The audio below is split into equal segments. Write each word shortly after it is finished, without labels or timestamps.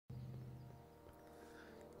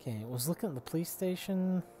Okay, was looking at the police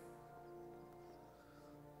station.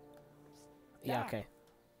 Yeah, okay.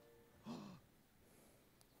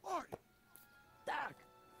 Marty! Doc,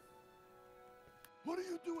 What are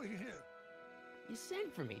you doing here? you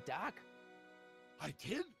sent for me, Doc. I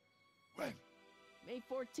did? When? May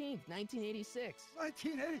 14th, 1986.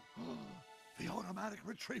 1980? The automatic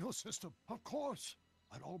retrieval system, of course.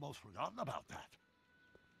 I'd almost forgotten about that.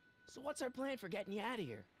 So what's our plan for getting you out of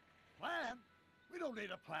here? Plan? We don't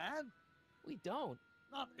need a plan. We don't.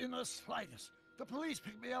 Not in the slightest. The police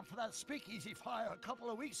picked me up for that speakeasy fire a couple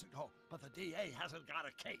of weeks ago, but the DA hasn't got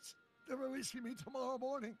a case. They're releasing me tomorrow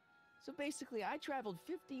morning. So basically, I traveled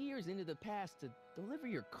 50 years into the past to deliver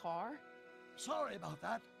your car? Sorry about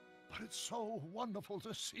that, but it's so wonderful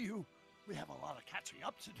to see you. We have a lot of catching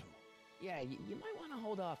up to do. Yeah, you might want to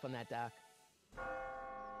hold off on that, Doc.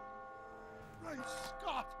 Great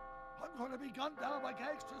Scott! I'm going to be gunned down by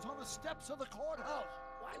gangsters on the steps of the courthouse.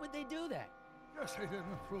 Why would they do that? Guess they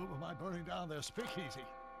didn't approve of my burning down their speakeasy.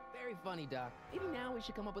 Very funny, Doc. Maybe now we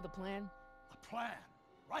should come up with a plan? A plan,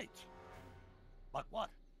 right. But what?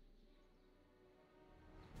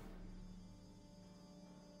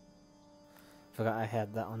 Forgot I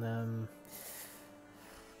had that on,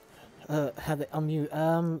 had it on mute.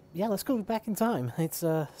 Yeah, let's go back in time. It's,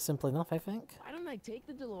 simple enough, I think. Why don't I take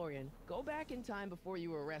the DeLorean, go back in time before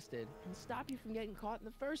you were arrested, and stop you from getting caught in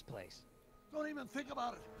the first place? Don't even think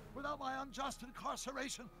about it. Without my unjust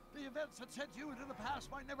incarceration, the events that sent you into the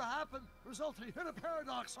past might never happen, resulting in a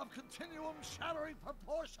paradox of continuum shattering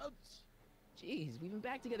proportions. Jeez, we've been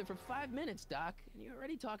back together for 5 minutes, Doc, and you're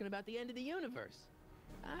already talking about the end of the universe.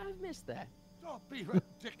 I've missed that. Don't be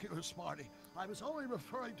ridiculous, Marty. I was only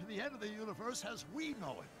referring to the end of the universe as we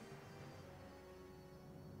know it.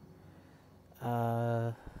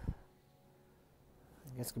 I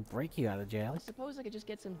guess I could break you out of jail. I suppose I could just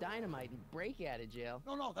get some dynamite and break you out of jail.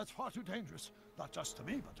 No, that's far too dangerous. Not just to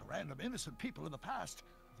me, but to random innocent people in the past.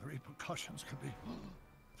 The repercussions could be...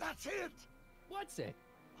 That's it! What's it?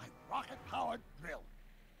 My rocket-powered drill.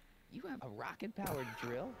 You have a rocket-powered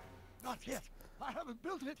drill? Not yet. I haven't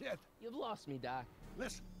built it yet. You've lost me, Doc.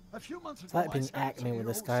 Listen, a few months ago, like being Acme with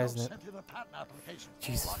this guy, isn't it? sent in a patent application for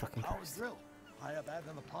Jesus a fucking rocket-powered Christ. drill. I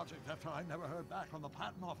abandoned the project after I never heard back from the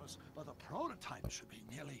patent office, but the prototype should be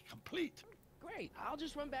nearly complete. Great, I'll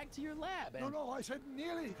just run back to your lab and... No, I said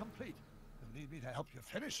nearly complete. You'll need me to help you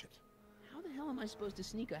finish it. How the hell am I supposed to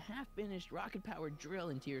sneak a half-finished rocket-powered drill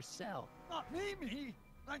into your cell? Not me.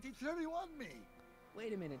 1931 me.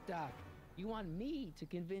 Wait a minute, Doc. You want me to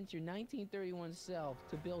convince your 1931 self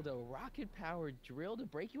to build a rocket-powered drill to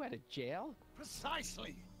break you out of jail?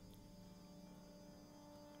 Precisely.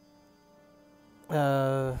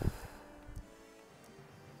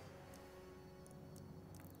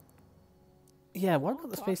 Yeah, what about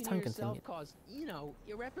the Talking to space-time yourself continuum? caused, you know,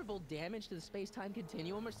 irreparable damage to the space-time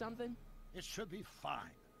continuum or something? It should be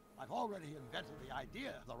fine. I've already invented the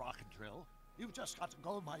idea of the rocket drill. You've just got to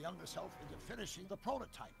goad my younger self into finishing the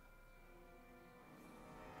prototype.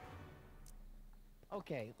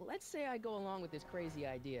 Okay, let's say I go along with this crazy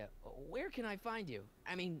idea. Where can I find you?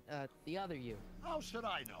 I mean, the other you. How should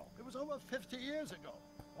I know? It was over 50 years ago.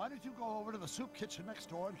 Why don't you go over to the soup kitchen next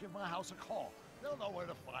door and give my house a call? They'll know where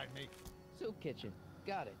to find me. Soup kitchen.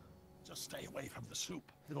 Got it. Just stay away from the soup.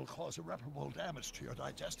 It'll cause irreparable damage to your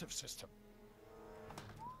digestive system.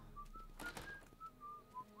 I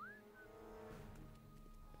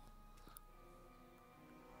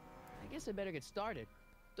guess I better get started.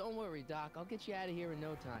 Don't worry, Doc. I'll get you out of here in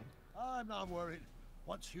no time. I'm not worried.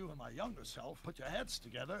 Once you and my younger self put your heads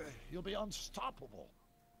together, you'll be unstoppable.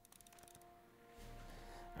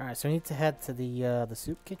 Alright, so we need to head to the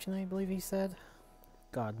soup kitchen, I believe he said.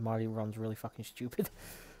 God, Marty runs really fucking stupid.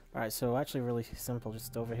 Alright, so actually really simple,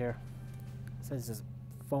 just over here. It says there's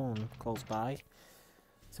a phone close by.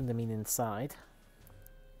 Seems to mean inside.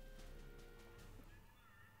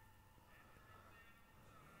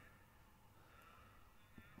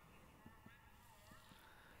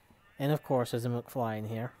 And of course, there's a McFly in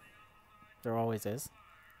here. There always is.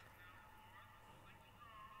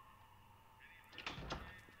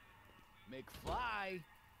 McFly?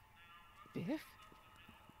 Biff?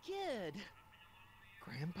 Kid?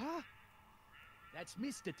 Grandpa? That's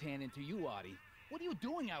Mr. Tannen to you, Artie. What are you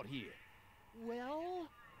doing out here? Well,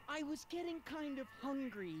 I was getting kind of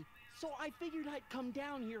hungry, so I figured I'd come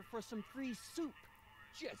down here for some free soup.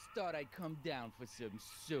 Just thought I'd come down for some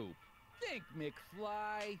soup. Think,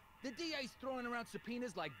 McFly. The DA's throwing around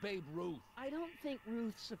subpoenas like Babe Ruth. I don't think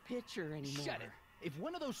Ruth's a pitcher anymore. Shut it. If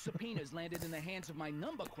one of those subpoenas landed in the hands of my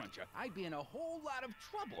number cruncher, I'd be in a whole lot of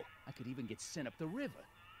trouble. I could even get sent up the river.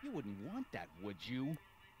 You wouldn't want that, would you?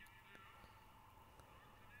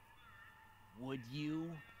 would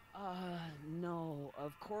you? No,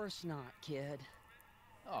 of course not, kid.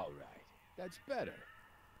 All right, that's better.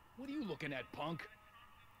 What are you looking at, punk?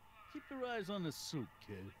 Keep your eyes on the soup,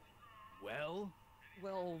 kid. Well,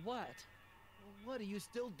 Well, what? what are you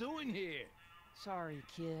still doing here? Sorry,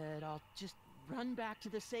 kid. I'll just run back to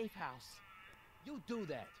the safe house. You do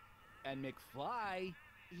that. And McFly,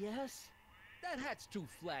 Yes? that hat's too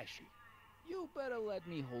flashy. You better let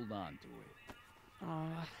me hold on to it.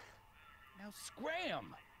 Now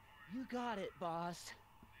scram! You got it, boss.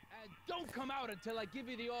 And don't come out until I give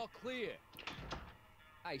you the all clear.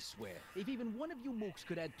 I swear, if even one of you mooks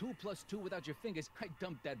could add 2 + 2 without your fingers, I'd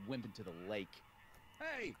dump that wimp into the lake.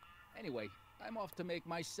 Hey! Anyway, I'm off to make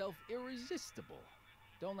myself irresistible.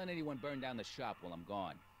 Don't let anyone burn down the shop while I'm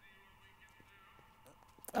gone.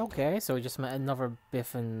 Okay, so we just met another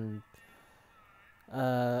Biff and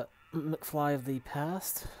McFly of the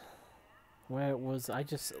past. Where was I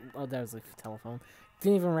just... Oh, that was the telephone.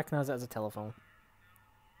 Didn't even recognize that as a telephone.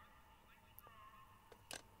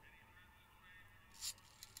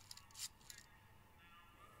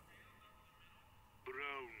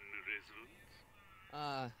 Brown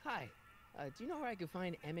residence. Hi. Do you know where I could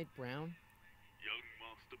find Emmett Brown? Young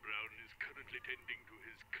Master Brown is currently tending to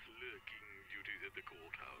his clerking duties at the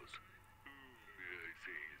courthouse. Who may I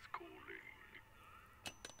say is calling?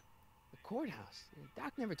 The courthouse?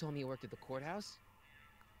 Doc never told me he worked at the courthouse.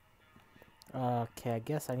 Okay, I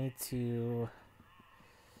guess I need to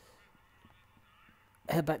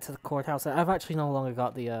head back to the courthouse. I've actually no longer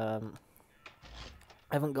got the I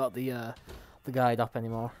haven't got the guide up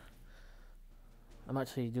anymore. I'm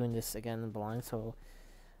actually doing this again blind, so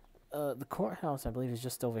the courthouse I believe is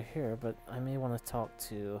just over here, but I may want to talk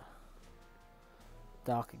to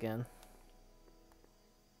Doc again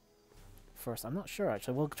first. I'm not sure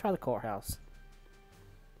actually. We'll try the courthouse.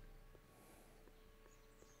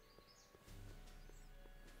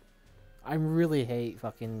 I really hate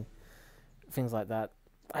fucking things like that.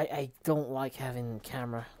 I don't like having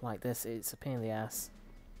camera like this. It's a pain in the ass.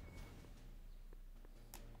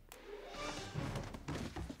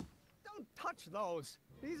 Don't touch those.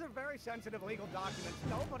 These are very sensitive legal documents.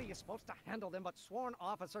 Nobody is supposed to handle them but sworn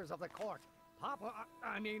officers of the court.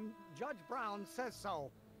 Judge Brown says so.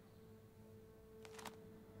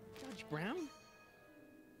 Judge Brown?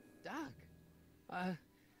 Doc.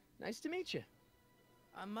 Nice to meet you.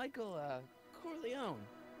 I'm Michael, Corleone.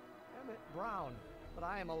 Emmett Brown. But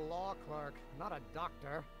I am a law clerk, not a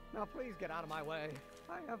doctor. Now please get out of my way.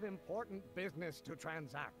 I have important business to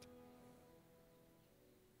transact.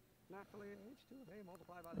 Naturally, H2 of A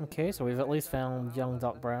multiplied by the Okay, so we've at least found young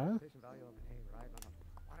Doc Brown.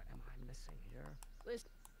 What am I missing here? Listen.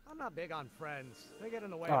 I'm not big on friends. They get in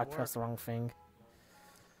the way Oh, I of work. pressed the wrong thing.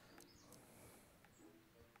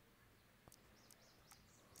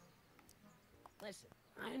 Listen,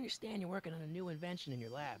 I understand you're working on a new invention in your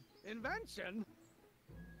lab. Invention?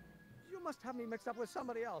 You must have me mixed up with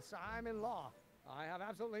somebody else. I'm in law. I have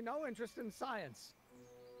absolutely no interest in science.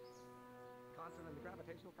 Constant and the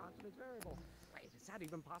gravitational constant is variable. Wait, is that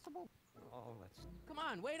even possible? Oh, let's... Come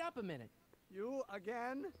on, wait up a minute. You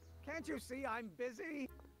again? Can't you see I'm busy?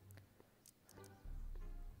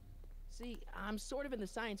 See, I'm sort of in the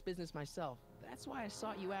science business myself. That's why I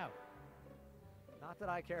sought you out. Not that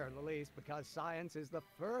I care in the least, because science is the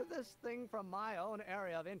furthest thing from my own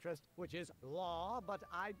area of interest, which is law, but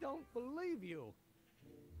I don't believe you.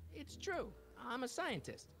 It's true. I'm a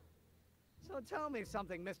scientist. So tell me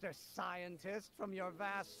something, Mr. Scientist, from your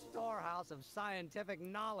vast storehouse of scientific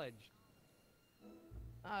knowledge.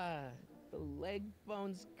 The leg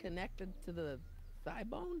bone's connected to the thigh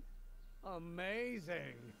bone?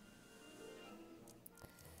 Amazing.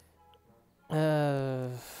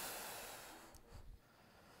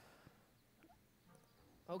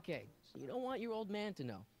 Okay, so you don't want your old man to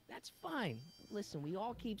know. That's fine. Listen, we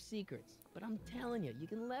all keep secrets. But I'm telling you, you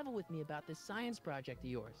can level with me about this science project of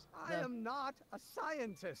yours. I am not a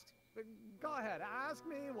scientist. Go ahead, ask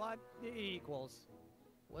me what E equals.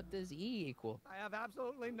 What does E equal? I have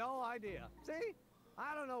absolutely no idea. See?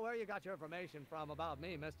 I don't know where you got your information from about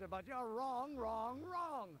me, mister, but you're wrong, wrong,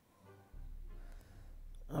 wrong.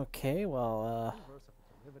 Okay, well, Inverse of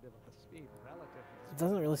the derivative of the speed relative to the it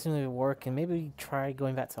doesn't really seem to be working. Maybe try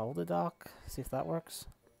going back to older Doc, see if that works.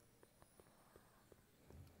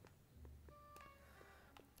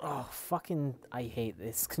 Oh, fucking, I hate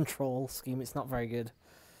this control scheme. It's not very good.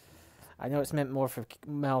 I know it's meant more for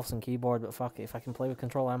mouse and keyboard, but fuck it. If I can play with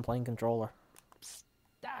controller, I'm playing controller. Psst,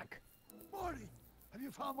 Doc! Marty, have you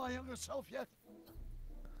found my younger self yet?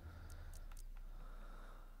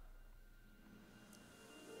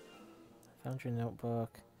 Found your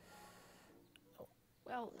notebook.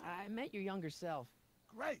 Well, I met your younger self,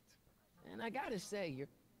 Great. and I gotta say, you're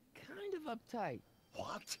kind of uptight.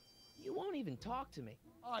 What? You won't even talk to me.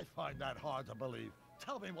 I find that hard to believe.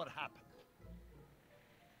 Tell me what happened.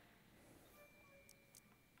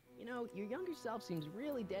 You know, your younger self seems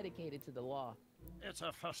really dedicated to the law. It's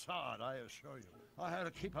a facade, I assure you. I had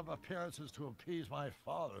to keep up appearances to appease my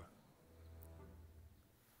father.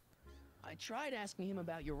 I tried asking him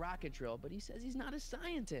about your rocket drill, but he says he's not a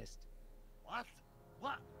scientist. What?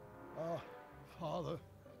 What? Oh, father.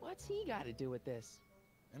 What's he got to do with this?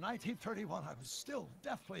 In 1931, I was still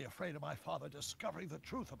deathly afraid of my father discovering the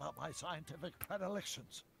truth about my scientific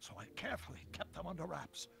predilections. So I carefully kept them under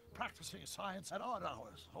wraps, practicing science at odd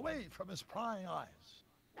hours, away from his prying eyes.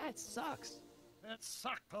 That sucks. It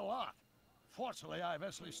sucked a lot. Fortunately, I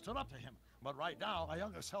eventually stood up to him. But right now, my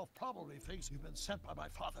younger self probably thinks you've been sent by my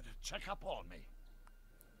father to check up on me.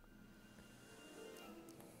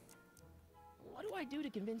 What do I do to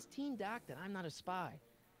convince Teen Doc that I'm not a spy?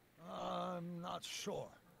 I'm not sure.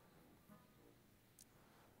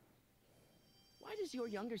 Why does your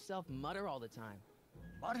younger self mutter all the time?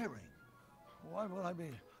 Muttering? Why would I be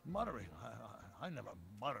muttering? I never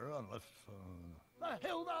mutter unless... The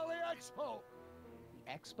Hill Valley Expo!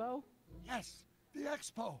 The Expo? Yes, the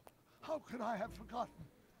Expo! How could I have forgotten?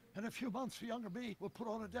 In a few months, the younger me will put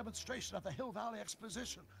on a demonstration at the Hill Valley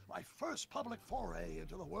Exposition, my first public foray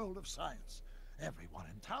into the world of science. Everyone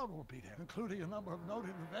in town will be there, including a number of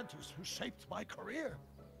noted inventors who shaped my career.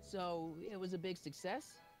 So, it was a big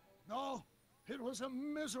success? No, it was a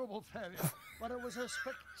miserable failure, but it was a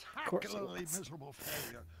spectacularly miserable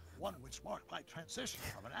failure. One which marked my transition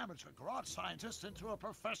from an amateur garage scientist into a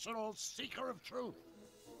professional seeker of truth.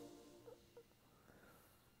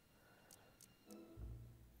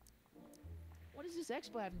 What does this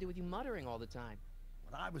expo have to do with you muttering all the time?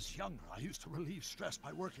 When I was younger, I used to relieve stress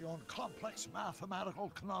by working on complex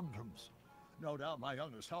mathematical conundrums. No doubt my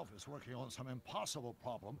younger self is working on some impossible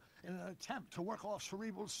problem in an attempt to work off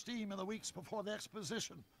cerebral steam in the weeks before the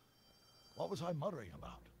exposition. What was I muttering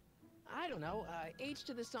about? I don't know, h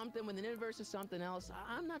to the something with an inverse of something else.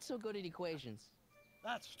 I'm not so good at equations.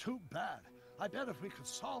 That's too bad. I bet if we could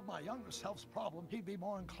solve my younger self's problem, he'd be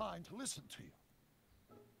more inclined to listen to you.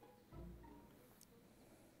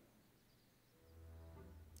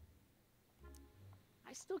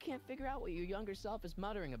 I still can't figure out what your younger self is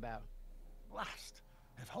muttering about. Blast!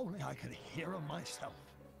 If only I could hear him myself.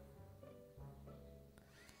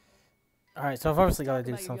 Alright, so I've obviously got to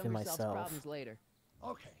do Talk about your something younger self's myself. problems later.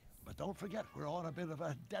 Okay, but don't forget, we're on a bit of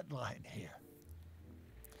a deadline here.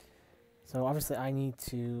 So obviously I need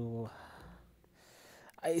to...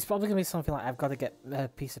 It's probably going to be something like I've got to get a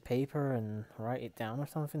piece of paper and write it down or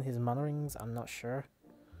something. His mutterings, I'm not sure.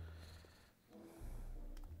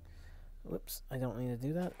 Whoops, I don't need to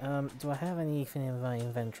do that. Do I have anything in my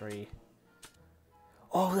inventory?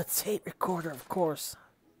 Oh, the tape recorder, of course.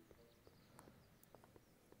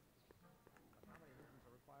 How many newtons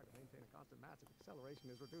are required to maintain a constant mass if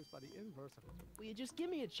acceleration is reduced by the inverse of... Will you just give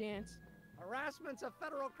me a chance? Harassment's a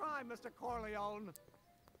federal crime, Mr. Corleone.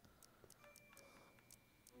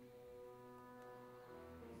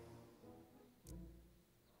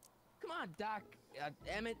 Come on, Doc.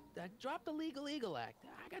 Emmett, drop the Legal Eagle Act.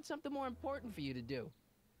 I got something more important for you to do.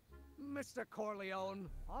 Mr. Corleone,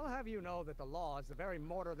 I'll have you know that the law is the very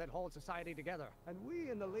mortar that holds society together. And we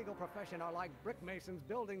in the legal profession are like brick masons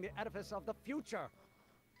building the edifice of the future.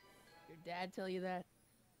 Your dad tell you that?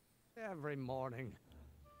 Every morning.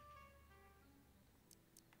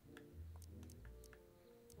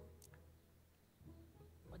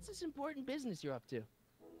 What's this important business you're up to?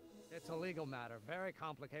 It's a legal matter, very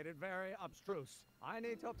complicated, very abstruse. I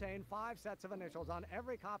need to obtain 5 sets of initials on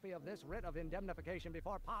every copy of this writ of indemnification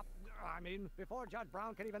before before Judge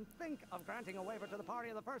Brown can even think of granting a waiver to the party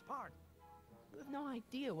of the first part. You have no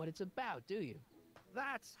idea what it's about, do you?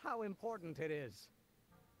 That's how important it is.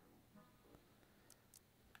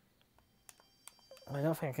 I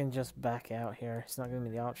don't think I can just back out here. It's not giving me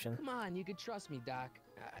the option. Come on, you could trust me, Doc.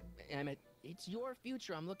 Emmett, it's your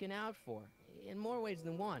future I'm looking out for, in more ways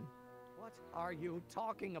than one. What are you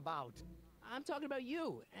talking about? I'm talking about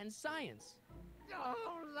you and science.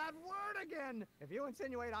 Oh, that word again! If you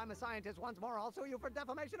insinuate I'm a scientist once more, I'll sue you for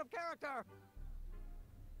defamation of character!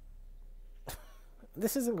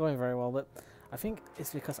 This isn't going very well, but I think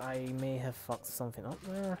it's because I may have fucked something up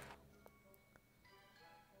there.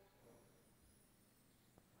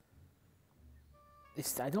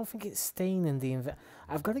 I don't think it's staying in the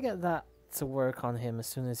I've got to get that to work on him as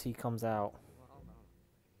soon as he comes out.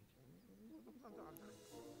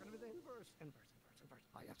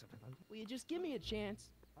 Will you just give me a chance?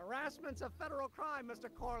 Harassment's a federal crime, Mr.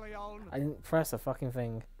 Corleone. I didn't press a fucking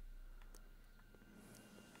thing.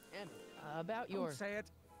 And about your... Don't say it.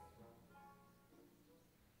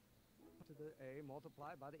 To the A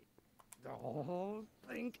multiplied by the... Don't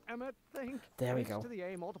think, Emmett, think. There we H go. to the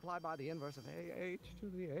A multiplied by the inverse of A. H to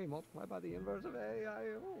the A multiplied by the inverse of A.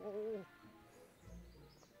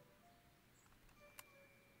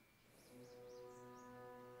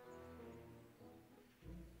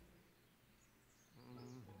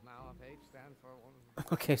 Now if H stands for one...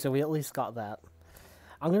 Okay, so we at least got that.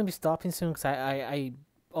 I'm going to be stopping soon because I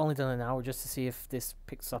only done an hour just to see if this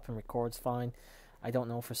picks up and records fine. I don't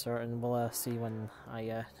know for certain. We'll see when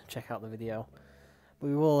I check out the video. But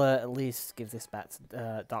we will at least give this back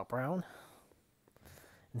to Doc Brown.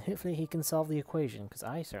 And hopefully he can solve the equation, because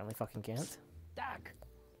I certainly fucking can't. Doc!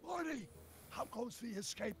 Marty, how goes the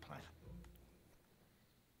escape plan?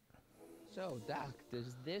 So, Doc,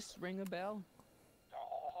 does this ring a bell?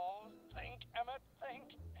 Don't think, Emmett,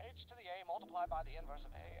 think. H to the A multiplied by the inverse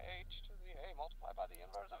of A. H to the A multiplied by the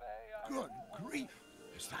inverse of A. Good grief.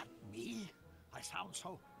 Is that me? I sound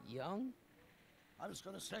so... Young? I was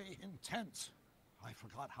going to say intense. I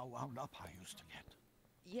forgot how wound up I used to get.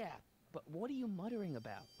 Yeah, but what are you muttering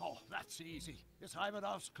about? Oh, that's easy. It's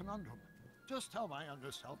Ivanov's conundrum. Just tell my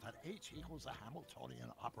younger self that H equals the Hamiltonian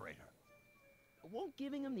operator. Won't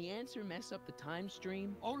giving him the answer mess up the time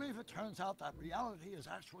stream? Only if it turns out that reality is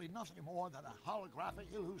actually nothing more than a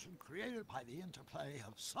holographic illusion created by the interplay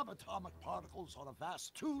of subatomic particles on a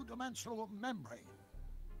vast two-dimensional membrane.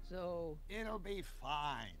 So... It'll be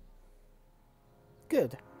fine.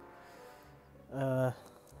 Good.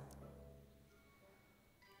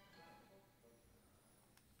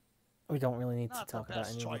 We don't really need to Not talk the about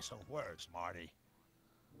best anything. choice of words, Marty.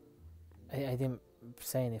 I didn't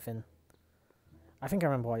say anything. I think I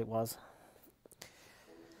remember what it was.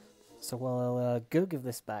 So we'll go give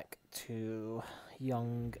this back to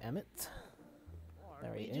young Emmett.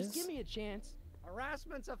 There he Just give is. me a chance.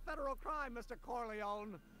 Harassment's a federal crime, Mr.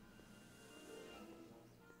 Corleone.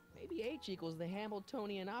 Maybe H equals the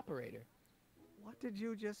Hamiltonian operator. What did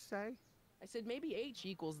you just say? I said maybe H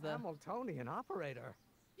equals the... Hamiltonian operator.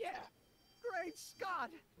 Yeah! Great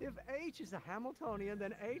Scott! If H is a Hamiltonian,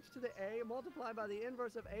 then H to the A multiplied by the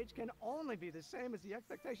inverse of H can only be the same as the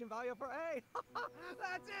expectation value for A.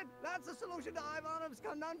 That's it! That's the solution to Ivanov's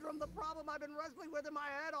conundrum, the problem I've been wrestling with in my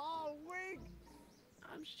head all week!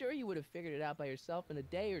 I'm sure you would have figured it out by yourself in a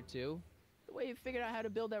day or two. The way you figured out how to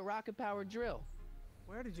build that rocket-powered drill.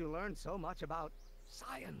 Where did you learn so much about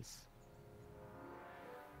science?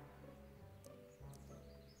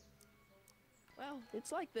 Well,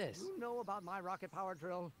 it's like this. You know about my rocket power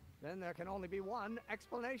drill? Then there can only be one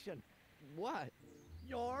explanation. What?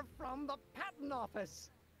 You're from the patent office.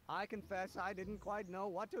 I confess I didn't quite know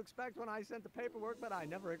what to expect when I sent the paperwork, but I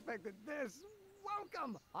never expected this.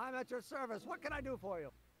 Welcome! I'm at your service. What can I do for you?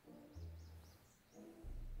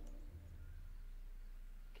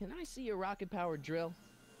 Can I see your rocket-powered drill?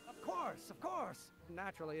 Of course, of course.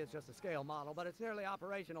 Naturally, it's just a scale model, but it's nearly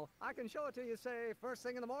operational. I can show it to you, say, first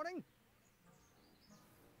thing in the morning.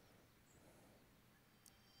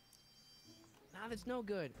 Nah, that's no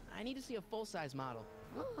good. I need to see a full-size model.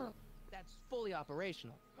 That's fully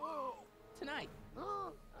operational. Tonight.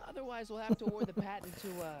 Otherwise, we'll have to award the patent to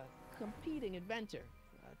a competing inventor,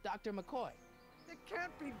 Dr. McCoy. It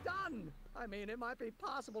can't be done! I mean, it might be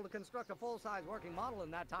possible to construct a full-size working model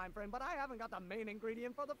in that time frame, but I haven't got the main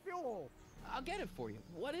ingredient for the fuel. I'll get it for you.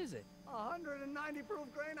 What is it? 190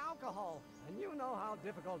 proof grain alcohol. And you know how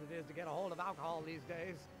difficult it is to get a hold of alcohol these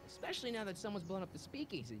days. Especially now that someone's blown up the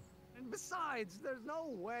speakeasy. And besides, there's no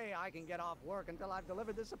way I can get off work until I've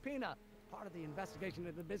delivered the subpoena. Part of the investigation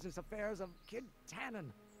into the business affairs of Kid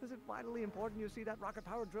Tannen. Is it vitally important you see that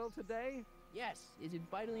rocket-powered drill today? Yes. Is it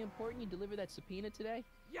vitally important you deliver that subpoena today?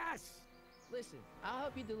 Yes! Listen, I'll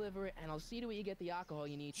help you deliver it, and I'll see to it you get the alcohol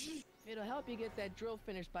you need. It'll help you get that drill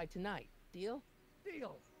finished by tonight. Deal?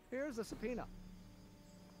 Deal. Here's the subpoena.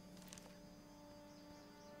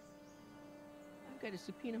 I've got to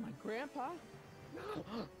subpoena my grandpa?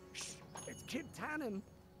 It's Kid Tannen.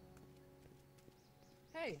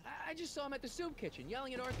 Hey, I just saw him at the soup kitchen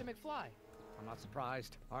yelling at Arthur McFly. I'm not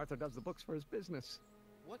surprised. Arthur does the books for his business.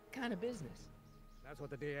 What kind of business? That's what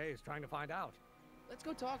the DA is trying to find out. Let's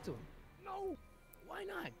go talk to him. No! Why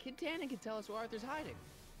not? Kid Tannen can tell us where Arthur's hiding.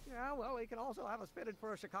 Yeah, well, he can also have us fitted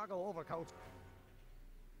for a Chicago overcoat.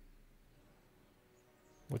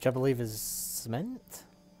 Which I believe is cement,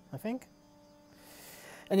 I think.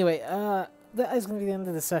 Anyway, that is going to be the end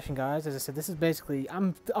of the session, guys. As I said, this is basically...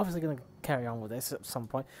 I'm obviously going to carry on with this at some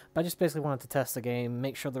point, but I just basically wanted to test the game,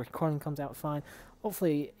 make sure the recording comes out fine.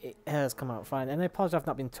 Hopefully, it has come out fine, and I apologize I've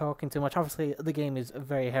not been talking too much. Obviously, the game is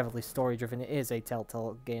very heavily story-driven. It is a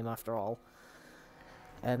Telltale game, after all.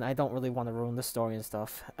 And I don't really want to ruin the story and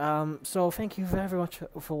stuff. So, thank you very much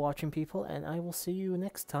for watching, people, and I will see you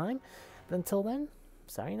next time. But until then,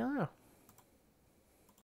 sayonara.